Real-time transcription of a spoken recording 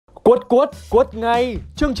Quất ngay!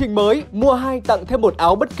 Chương trình mới, mua 2 tặng thêm 1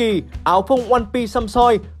 áo bất kỳ, áo phông One Piece xăm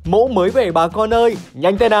soi, mẫu mới về bà con ơi,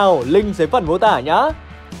 nhanh tay nào, link dưới phần mô tả nhá!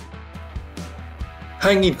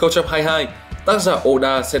 2022, tác giả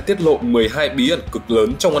Oda sẽ tiết lộ 12 bí ẩn cực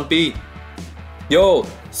lớn trong One Piece. Yo,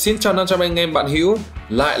 xin chào 500 anh em bạn hữu,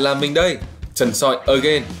 lại là mình đây, Trần Soi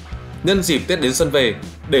again. Nhân dịp Tết đến xuân về,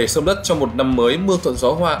 để sông đất cho một năm mới mưa thuận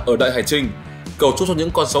gió hòa ở đại hải trình, cầu chúc cho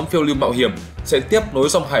những con sóng phiêu lưu mạo hiểm sẽ tiếp nối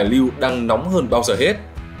dòng hải lưu đang nóng hơn bao giờ hết.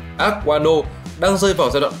 Arc Wano đang rơi vào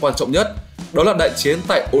giai đoạn quan trọng nhất, đó là đại chiến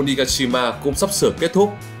tại Onigashi cũng sắp sửa kết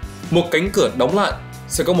thúc. Một cánh cửa đóng lại,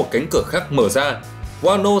 sẽ có một cánh cửa khác mở ra.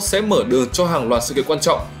 Wano sẽ mở đường cho hàng loạt sự kiện quan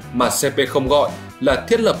trọng mà CP không gọi là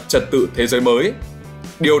thiết lập trật tự thế giới mới.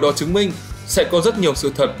 Điều đó chứng minh sẽ có rất nhiều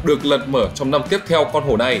sự thật được lật mở trong năm tiếp theo con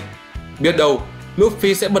hổ này. Biết đâu,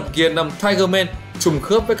 Luffy sẽ bật gear năm Tigerman trùng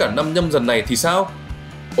khớp với cả năm nhâm dần này thì sao?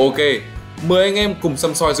 Ok, mời anh em cùng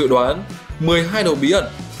săm soi dự đoán 12 đầu bí ẩn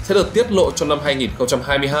sẽ được tiết lộ trong năm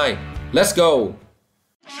 2022. Let's go!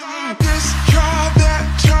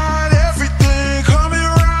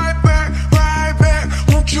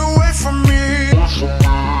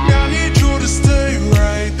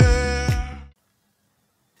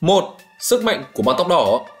 Một, sức mạnh của băng tóc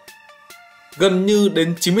đỏ. Gần như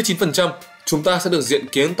đến 99%, chúng ta sẽ được diện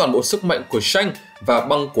kiến toàn bộ sức mạnh của Shanks và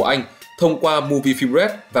Băng của anh thông qua movie phim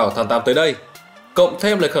Red vào tháng 8 tới đây. Cộng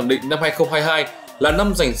thêm lời khẳng định năm 2022 là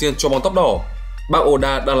năm dành riêng cho băng tóc đỏ, Bác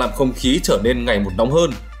Oda đang làm không khí trở nên ngày một nóng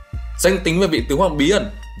hơn. Danh tính về vị tướng hoàng bí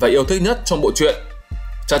ẩn và yêu thích nhất trong bộ truyện.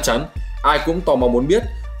 Chắc chắn ai cũng tò mò muốn biết,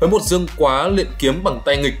 với một dương quá luyện kiếm bằng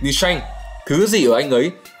tay nghịch như Shanks, thứ gì ở anh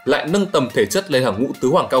ấy lại nâng tầm thể chất lên hàng ngũ tứ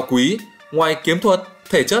hoàng cao quý, ngoài kiếm thuật,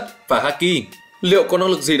 thể chất và haki, liệu có năng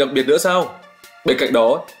lực gì đặc biệt nữa sao? Bên cạnh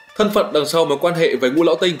đó, thân phận đằng sau mối quan hệ với Ngũ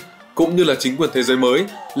Lão Tinh cũng như là chính quyền thế giới mới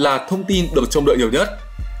là thông tin được trông đợi nhiều nhất.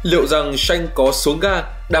 Liệu rằng Shanks có xuống ga,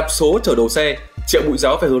 đạp số chở đầu xe, triệu mũi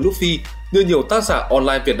giáo về hướng Luffy như nhiều tác giả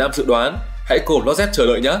online Việt Nam dự đoán? Hãy cùng lót dép chờ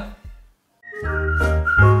đợi nhé!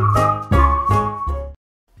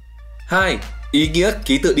 2. Ý nghĩa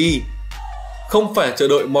ký tự đi. Không phải chờ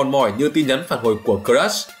đợi mòn mỏi như tin nhắn phản hồi của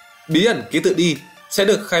Crush, bí ẩn ký tự đi sẽ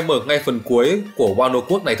được khai mở ngay phần cuối của Wano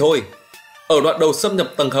quốc này thôi. Ở đoạn đầu xâm nhập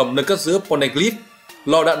tầng hầm nơi cất giữ Poneglyph,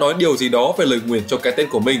 Law đã nói điều gì đó về lời nguyền cho cái tên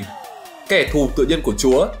của mình. Kẻ thù tự nhiên của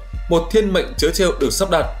Chúa, một thiên mệnh trớ trêu được sắp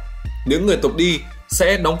đặt. Những người tộc đi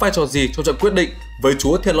sẽ đóng vai trò gì trong trận quyết định với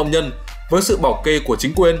Chúa Thiên Long Nhân với sự bảo kê của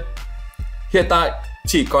chính quyền? Hiện tại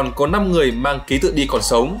chỉ còn có 5 người mang ký tự đi còn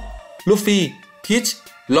sống: Luffy, Tiết,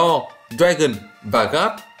 Law, Dragon và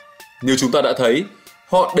Garp. Như chúng ta đã thấy,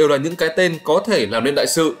 họ đều là những cái tên có thể làm nên đại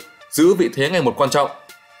sự, giữ vị thế ngày một quan trọng.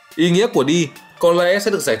 Ý nghĩa của đi có lẽ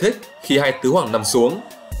sẽ được giải thích khi hai tứ hoàng nằm xuống,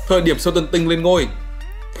 thời điểm siêu tân tinh lên ngôi.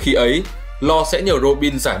 Khi ấy, Law sẽ nhờ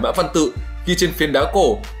Robin giải mã văn tự ghi trên phiến đá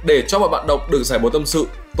cổ để cho mọi bạn đọc được giải bầu tâm sự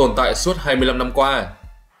tồn tại suốt 25 năm qua.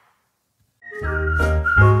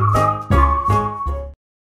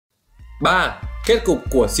 3. Kết cục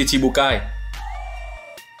của Shichibukai.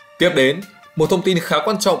 Tiếp đến, một thông tin khá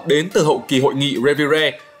quan trọng đến từ hậu kỳ hội nghị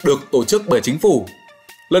Revire được tổ chức bởi chính phủ.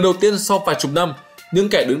 Lần đầu tiên sau vài chục năm, những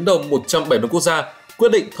kẻ đứng đầu 170 quốc gia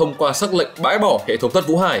quyết định thông qua sắc lệnh bãi bỏ hệ thống Thất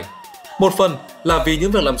Vũ Hải. Một phần là vì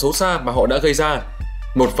những việc làm xấu xa mà họ đã gây ra.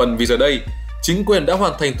 Một phần vì giờ đây, chính quyền đã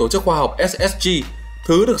hoàn thành tổ chức khoa học SSG,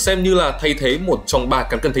 thứ được xem như là thay thế một trong 3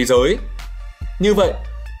 cán cân thế giới. Như vậy,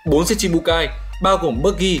 4 Shichibukai bao gồm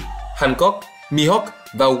Buggy, Hancock, Mihawk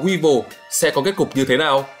và Weevil sẽ có kết cục như thế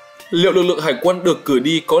nào? Liệu lực lượng hải quân được cử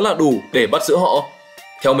đi có là đủ để bắt giữ họ?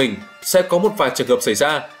 Theo mình, sẽ có một vài trường hợp xảy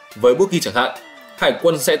ra. Với Buggy chẳng hạn, hải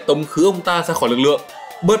quân sẽ tống khứ ông ta ra khỏi lực lượng,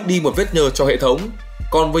 bớt đi một vết nhơ cho hệ thống.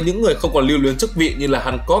 Còn với những người không còn lưu luyến chức vị như là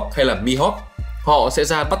Hancock hay là Mihawk, họ sẽ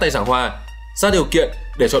ra bắt tay giảng hòa, ra điều kiện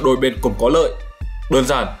để cho đôi bên cùng có lợi. Đơn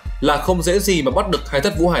giản là không dễ gì mà bắt được hai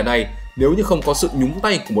Thất Vũ Hải này nếu như không có sự nhúng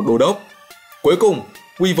tay của một đô đốc. Cuối cùng,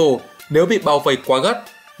 Weevil nếu bị bao vây quá gắt,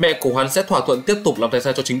 mẹ của hắn sẽ thỏa thuận tiếp tục làm tay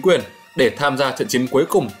sai cho chính quyền để tham gia trận chiến cuối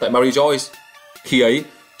cùng tại Mary Joyce. Khi ấy,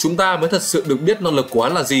 chúng ta mới thật sự được biết năng lực của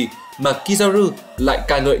hắn là gì mà Kizaru lại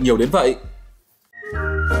ca ngợi nhiều đến vậy.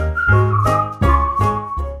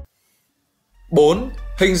 4.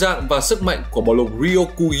 Hình dạng và sức mạnh của bảo lục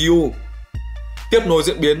Ryokugyu. Tiếp nối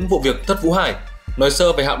diễn biến vụ việc Thất Vũ Hải, nói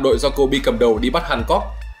sơ về hạm đội do Kobe cầm đầu đi bắt Hancock.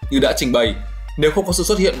 Như đã trình bày, nếu không có sự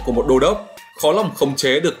xuất hiện của một đô đốc, khó lòng khống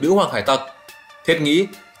chế được nữ hoàng hải tặc. Thiết nghĩ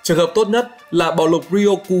trường hợp tốt nhất là bảo lục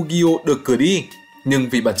Ryokugyu được cử đi, nhưng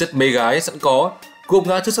vì bản chất mê gái sẵn có, gục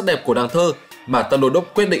ngã trước sắc đẹp của nàng thơ mà tân đô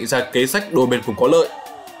đốc quyết định ra kế sách đôi bên cùng có lợi.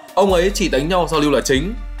 Ông ấy chỉ đánh nhau giao lưu là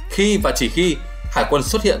chính, khi và chỉ khi hải quân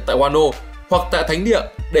xuất hiện tại Wano hoặc tại thánh địa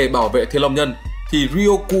để bảo vệ Thiên Long Nhân thì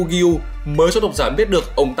Ryokugyu mới cho độc giả biết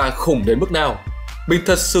được ông ta khủng đến mức nào. Mình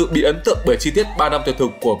thật sự bị ấn tượng bởi chi tiết 3 năm tuyệt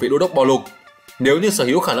thực của vị đô đốc bò lục. Nếu như sở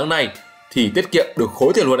hữu khả năng này thì tiết kiệm được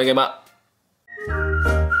khối tiền luôn anh em ạ.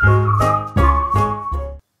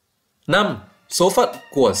 5. Số phận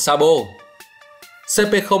của Sabo.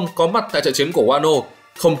 CP0 có mặt tại trận chiến của Wano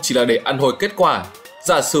không chỉ là để ăn hồi kết quả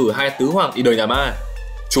giả sử hai tứ hoàng đi đời nhà ma.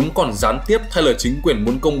 Chúng còn gián tiếp thay lời chính quyền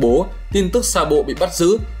muốn công bố tin tức Sabo bị bắt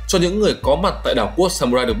giữ cho những người có mặt tại đảo quốc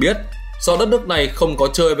Samurai được biết. Do đất nước này không có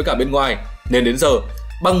chơi với cả bên ngoài nên đến giờ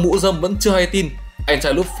Băng mũ rơm vẫn chưa hay tin anh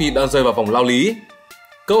trai Luffy đang rơi vào vòng lao lý.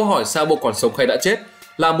 Câu hỏi Sabo còn sống hay đã chết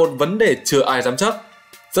là một vấn đề chưa ai dám chắc.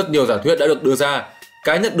 Rất nhiều giả thuyết đã được đưa ra.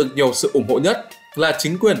 Cái nhận được nhiều sự ủng hộ nhất là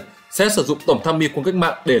chính quyền sẽ sử dụng tổng tham mưu quân cách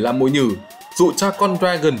mạng để làm mồi nhử, dụ cha con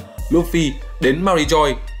Dragon, Luffy đến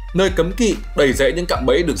Marijoy, nơi cấm kỵ đầy rẫy những cạm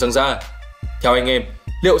bẫy được giăng ra. Theo anh em,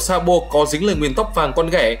 liệu Sabo có dính lời nguyền tóc vàng con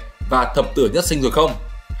ghẻ và thập tử nhất sinh rồi không?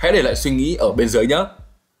 Hãy để lại suy nghĩ ở bên dưới nhé.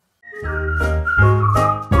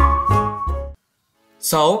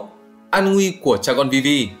 6. An nguy của cha con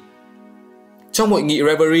Vivi. Trong hội nghị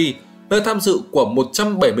Reverie, nơi tham dự của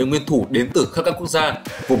 170 nguyên thủ đến từ khắp các quốc gia,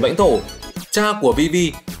 vùng lãnh thổ, cha của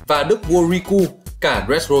Vivi và đức vua Riku, cả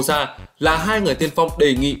Dressrosa là hai người tiên phong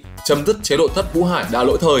đề nghị chấm dứt chế độ thất vũ hải đã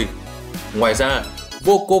lỗi thời. Ngoài ra,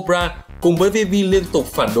 vua Cobra cùng với Vivi liên tục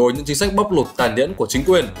phản đối những chính sách bóc lột tàn nhẫn của chính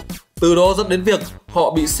quyền. Từ đó dẫn đến việc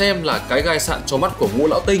họ bị xem là cái gai sạn trong mắt của Ngũ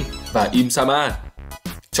Lão Tinh và Im-sama.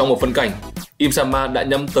 Trong một phân cảnh, Im-sama đã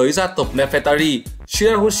nhắm tới gia tộc Nefertari,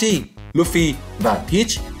 Shirahoshi, Luffy và Tiết.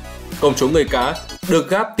 Công chúa người cá được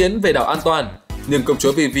gáp tiến về đảo an toàn, nhưng công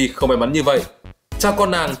chúa Vivi không may mắn như vậy. Cha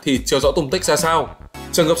con nàng thì chưa rõ tung tích ra sao.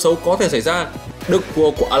 Trường hợp xấu có thể xảy ra, đức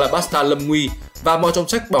vua của Alabasta lâm nguy và mọi trọng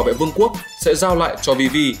trách bảo vệ vương quốc sẽ giao lại cho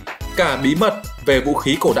Vivi cả bí mật về vũ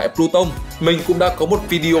khí cổ đại Pluton. Mình cũng đã có một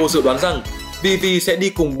video dự đoán rằng Vivi sẽ đi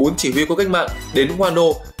cùng 4 chỉ huy quân cách mạng đến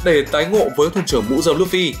Wano để tái ngộ với thuyền trưởng mũ rơm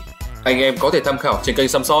Luffy. Anh em có thể tham khảo trên kênh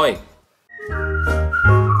Xăm Soi.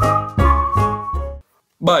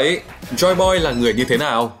 7. Joy Boy là người như thế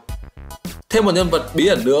nào? Thêm một nhân vật bí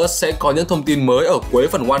ẩn nữa sẽ có những thông tin mới ở cuối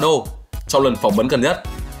phần Wano. Trong lần phỏng vấn gần nhất,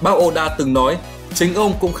 Bác Oda từng nói chính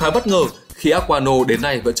ông cũng khá bất ngờ khi arc Wano đến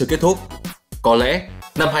nay vẫn chưa kết thúc. Có lẽ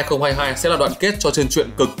năm 2022 sẽ là đoạn kết cho chương truyện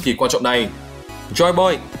cực kỳ quan trọng này. Joy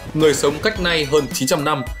Boy, người sống cách nay hơn 900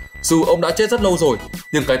 năm, dù ông đã chết rất lâu rồi,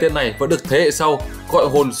 nhưng cái tên này vẫn được thế hệ sau gọi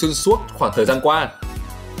hồn xuyên suốt khoảng thời gian qua.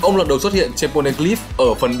 Ông lần đầu xuất hiện trên Poneglyph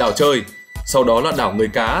ở phần đảo trời, sau đó là đảo người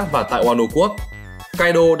cá và tại Wano quốc.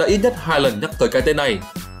 Kaido đã ít nhất 2 lần nhắc tới cái tên này.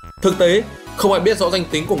 Thực tế, không ai biết rõ danh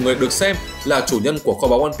tính của người được xem là chủ nhân của kho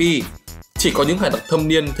báu One Piece. Chỉ có những hải tặc thâm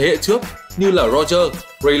niên thế hệ trước như là Roger,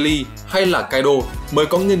 Rayleigh hay là Kaido mới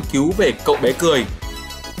có nghiên cứu về cậu bé cười.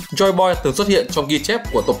 Joy Boy từng xuất hiện trong ghi chép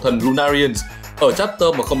của tộc thần Lunarians ở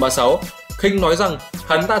chapter 1036. Khinh nói rằng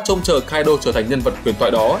hắn ta trông chờ Kaido trở thành nhân vật huyền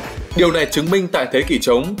thoại đó. Điều này chứng minh tại thế kỷ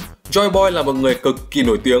trống, Joy Boy là một người cực kỳ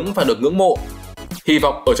nổi tiếng và được ngưỡng mộ. Hy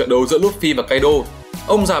vọng ở trận đấu giữa Luffy và Kaido,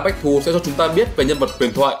 ông già Bách Thú sẽ cho chúng ta biết về nhân vật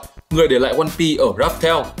huyền thoại, người để lại One Piece ở rap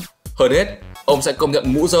theo. Hơn hết, ông sẽ công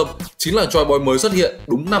nhận mũ rơm chính là Joy Boy mới xuất hiện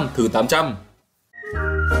đúng năm thứ 800.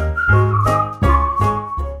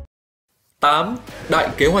 8. Đại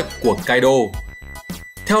kế hoạch của Kaido.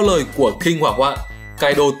 Theo lời của King Hỏa Hoạn,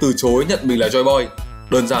 Kaido từ chối nhận mình là Joy Boy.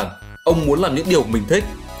 Đơn giản, ông muốn làm những điều mình thích.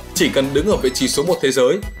 Chỉ cần đứng ở vị trí số 1 thế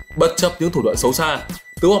giới, bất chấp những thủ đoạn xấu xa,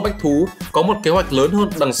 Tứ Hoàng Bách Thú có một kế hoạch lớn hơn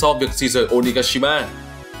đằng sau việc di rời Onigashima.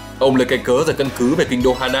 Ông lấy cái cớ giải căn cứ về kinh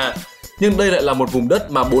đô Hana, nhưng đây lại là một vùng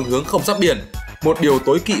đất mà 4 hướng không giáp biển, một điều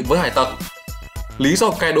tối kỵ với hải tặc. Lý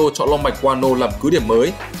do Kaido chọn Long Mạch Wano làm cứ điểm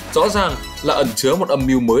mới rõ ràng là ẩn chứa một âm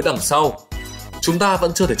mưu mới đằng sau. Chúng ta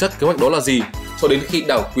vẫn chưa thể chắc kế hoạch đó là gì cho đến khi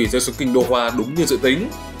đảo quỷ rơi xuống kinh đô Hoa đúng như dự tính.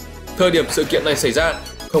 Thời điểm sự kiện này xảy ra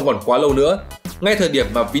không còn quá lâu nữa. Ngay thời điểm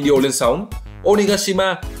mà video lên sóng,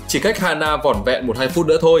 Onigashima chỉ cách Hana vỏn vẹn 1-2 phút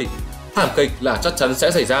nữa thôi. Thảm kịch là chắc chắn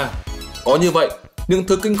sẽ xảy ra. Có như vậy, những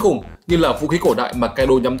thứ kinh khủng như là vũ khí cổ đại mà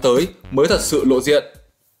Kaido nhắm tới mới thật sự lộ diện.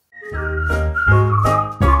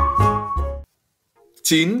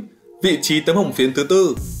 9. Vị trí tấm hồng phiến thứ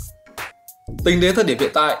tư. Tính đến thời điểm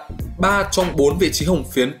hiện tại, 3 trong 4 vị trí hồng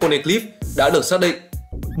phiến Poneglyph đã được xác định.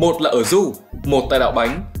 Một là ở Du, một tại đảo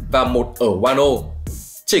Bánh và một ở Wano.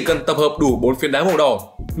 Chỉ cần tập hợp đủ 4 phiến đá màu đỏ,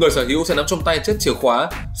 người sở hữu sẽ nắm trong tay chiếc chìa khóa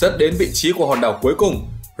dẫn đến vị trí của hòn đảo cuối cùng,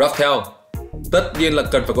 Raphael. Tất nhiên là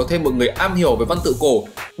cần phải có thêm một người am hiểu về văn tự cổ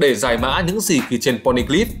để giải mã những gì ghi trên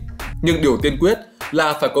Poneglyph. Nhưng điều tiên quyết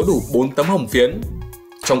là phải có đủ 4 tấm hồng phiến.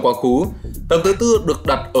 Trong quá khứ, tấm thứ tư được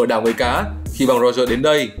đặt ở đảo người cá khi Băng Roger đến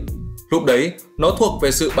đây. Lúc đấy, nó thuộc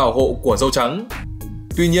về sự bảo hộ của dâu trắng.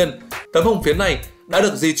 Tuy nhiên, tấm hồng phiến này đã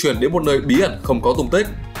được di chuyển đến một nơi bí ẩn không có tung tích.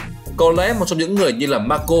 Có lẽ một trong những người như là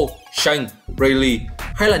Mako, Shang, Rayleigh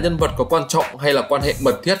hay là nhân vật có quan trọng hay là quan hệ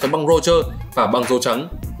mật thiết với băng Roger và băng dâu trắng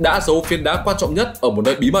đã giấu phiến đá quan trọng nhất ở một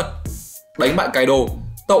nơi bí mật. Đánh bại Kaido,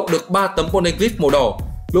 tậu được 3 tấm poneglyph màu đỏ,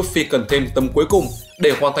 Luffy cần thêm tấm cuối cùng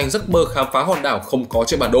để hoàn thành giấc mơ khám phá hòn đảo không có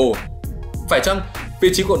trên bản đồ. Phải chăng vị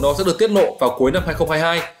trí của nó sẽ được tiết lộ vào cuối năm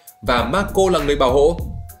 2022 và Mako là người bảo hộ?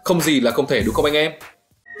 Không gì là không thể đúng không anh em?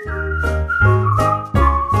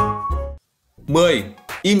 10.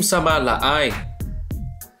 Im-sama là ai?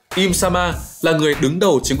 Im-sama là người đứng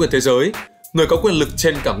đầu chính quyền thế giới, người có quyền lực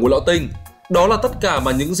trên cả ngũ lão tinh. Đó là tất cả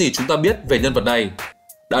mà những gì chúng ta biết về nhân vật này.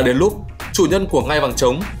 Đã đến lúc chủ nhân của ngai vàng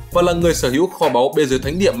trống và là người sở hữu kho báu bên dưới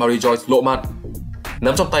thánh địa Marijoy lộ mặt.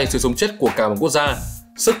 Nắm trong tay sự sống chết của cả một quốc gia,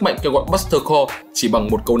 sức mạnh kêu gọi Buster Call chỉ bằng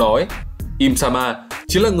một câu nói. Im-sama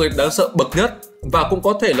chính là người đáng sợ bậc nhất và cũng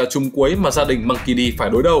có thể là trùm cuối mà gia đình Monkey D phải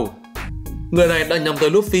đối đầu. Người này đang nhắm tới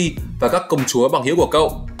Luffy và các công chúa bằng hữu của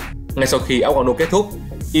cậu. Ngay sau khi áo Wano kết thúc,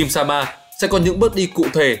 Im-sama sẽ có những bước đi cụ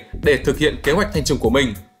thể để thực hiện kế hoạch thanh trừng của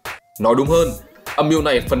mình. Nói đúng hơn, âm mưu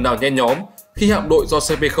này phần nào nhen nhóm khi hạm đội do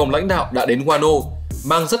CP0 lãnh đạo đã đến Wano,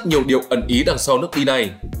 mang rất nhiều điều ẩn ý đằng sau nước đi này.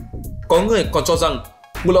 Có người còn cho rằng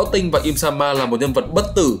Ngũ Lão Tinh và Im-sama là một nhân vật bất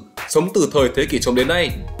tử, sống từ thời thế kỷ trống đến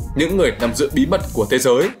nay, những người nắm giữ bí mật của thế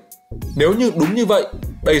giới. Nếu như đúng như vậy,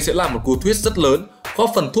 đây sẽ là một cú twist rất lớn, góp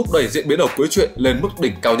phần thúc đẩy diễn biến ở cuối truyện lên mức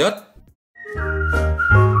đỉnh cao nhất.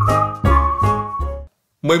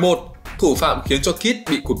 11. Thủ phạm khiến cho Kid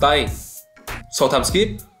bị cụt tay. Sau time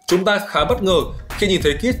skip, chúng ta khá bất ngờ khi nhìn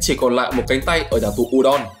thấy Kid chỉ còn lại một cánh tay ở nhà tù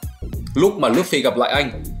Udon. Lúc mà Luffy gặp lại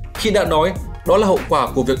anh, Kid đã nói đó là hậu quả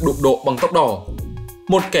của việc đụng độ bằng tóc đỏ.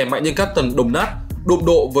 Một kẻ mạnh như Captain đồng nát đụng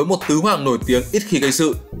độ với một tứ hoàng nổi tiếng ít khi gây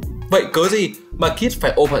sự. Vậy cớ gì mà Kid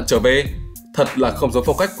phải ôm hận trở về? Thật là không giống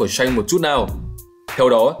phong cách của Shang một chút nào. Theo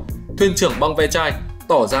đó, thuyền trưởng Băng ve chai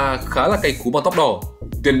tỏ ra khá là cay cú bằng tóc đỏ,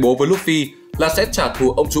 tuyên bố với Luffy là sẽ trả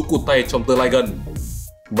thù ông chú cụt tay trong tương lai gần.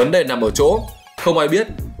 Vấn đề nằm ở chỗ, không ai biết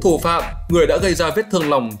thủ phạm, người đã gây ra vết thương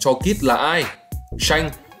lòng cho Kid là ai, Shang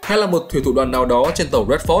hay là một thủy thủ đoàn nào đó trên tàu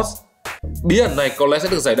Red Force. Bí ẩn này có lẽ sẽ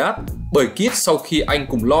được giải đáp bởi Kid sau khi anh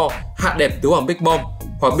cùng Lo hạ đẹp tứ hoàng Big Mom,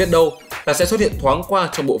 hoặc biết đâu là sẽ xuất hiện thoáng qua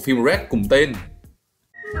trong bộ phim Red cùng tên.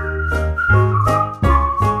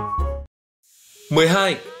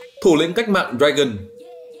 12. Thủ lĩnh cách mạng Dragon.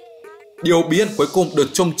 Điều bí ẩn cuối cùng được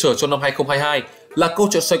trông chờ cho năm 2022 là câu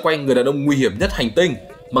chuyện xoay quanh người đàn ông nguy hiểm nhất hành tinh,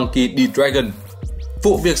 Monkey D. Dragon.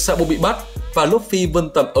 Vụ việc Sabo bị bắt và Luffy vươn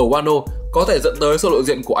tầm ở Wano có thể dẫn tới sự lộ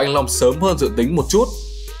diện của anh Long sớm hơn dự tính một chút.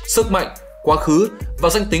 Sức mạnh, quá khứ và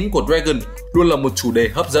danh tính của Dragon luôn là một chủ đề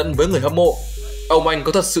hấp dẫn với người hâm mộ. Ông anh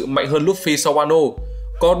có thật sự mạnh hơn Luffy sau Wano?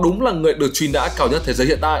 Có đúng là người được truy nã cao nhất thế giới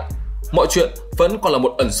hiện tại? Mọi chuyện vẫn còn là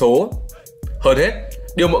một ẩn số. Hơn hết,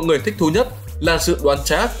 điều mọi người thích thú nhất là sự đoán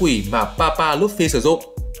trái ác quỷ mà Papa Luffy sử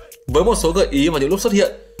dụng. Với một số gợi ý vào những lúc xuất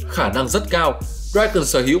hiện, khả năng rất cao Dragon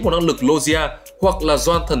sở hữu một năng lực Logia hoặc là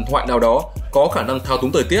Doan thần thoại nào đó có khả năng thao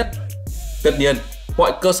túng thời tiết. Tất nhiên,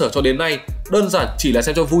 mọi cơ sở cho đến nay đơn giản chỉ là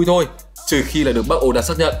xem cho vui thôi, trừ khi là được bác Oda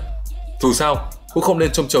xác nhận. Dù sao, cũng không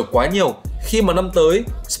nên trông chờ quá nhiều khi mà năm tới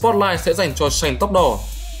Spotlight sẽ dành cho Shang tóc đỏ.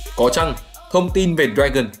 Có chăng thông tin về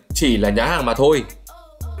Dragon chỉ là nhá hàng mà thôi.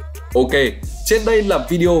 Ok, trên đây là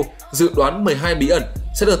video dự đoán 12 bí ẩn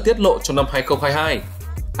sẽ được tiết lộ trong năm 2022.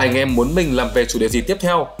 Anh em muốn mình làm về chủ đề gì tiếp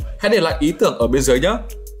theo, hãy để lại ý tưởng ở bên dưới nhé.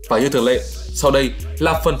 Và như thường lệ, sau đây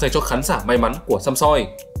là phần dành cho khán giả may mắn của Xăm Soi.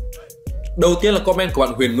 Đầu tiên là comment của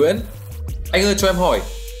bạn Huyền Nguyễn. Anh ơi cho em hỏi,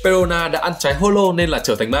 Perona đã ăn trái holo nên là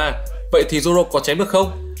trở thành ma. Vậy thì Zoro có chém được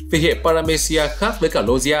không? Vì hệ Paramecia khác với cả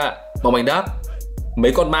Logia. Mong anh đáp.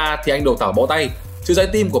 Mấy con ma thì anh đầu tảo bó tay, chứ trái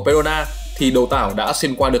tim của Perona thì đầu tảo đã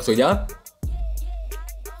xuyên qua được rồi nhá.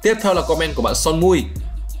 Tiếp theo là comment của bạn Son Mui.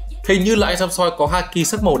 Hình như là anh Xăm Soi có haki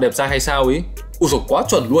sắc màu đẹp trai hay sao ý. Ui dồi quá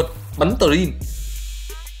chuẩn luôn, bắn tờ rin.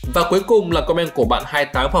 Và cuối cùng là comment của bạn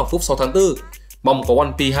 28 Hoàng Phúc 6 tháng 4. Mong có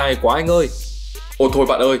One Piece 2 quá anh ơi. Ôi thôi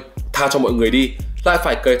bạn ơi, tha cho mọi người đi, lại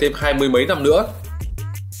phải cày thêm 20 mấy năm nữa.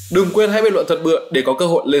 Đừng quên hãy bình luận thật bựa để có cơ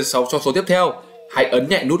hội lên sóng trong số tiếp theo. Hãy ấn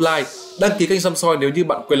nhẹ nút like, đăng ký kênh Xăm Soi nếu như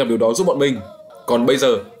bạn quên làm điều đó giúp bọn mình. Còn bây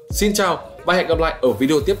giờ, xin chào và hẹn gặp lại ở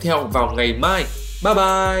video tiếp theo vào ngày mai. Bye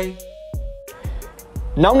bye.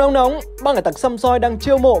 Nóng, Băng ở Tặc Xăm Soi đang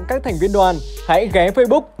chiêu mộ các thành viên đoàn. Hãy ghé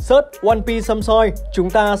Facebook, search One Piece Xăm Soi. Chúng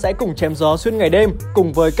ta sẽ cùng chém gió xuyên ngày đêm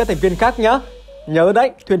cùng với các thành viên khác nhé. Nhớ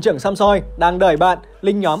đấy, thuyền trưởng Xăm Soi đang đợi bạn,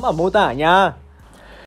 link nhóm ở mô tả nha.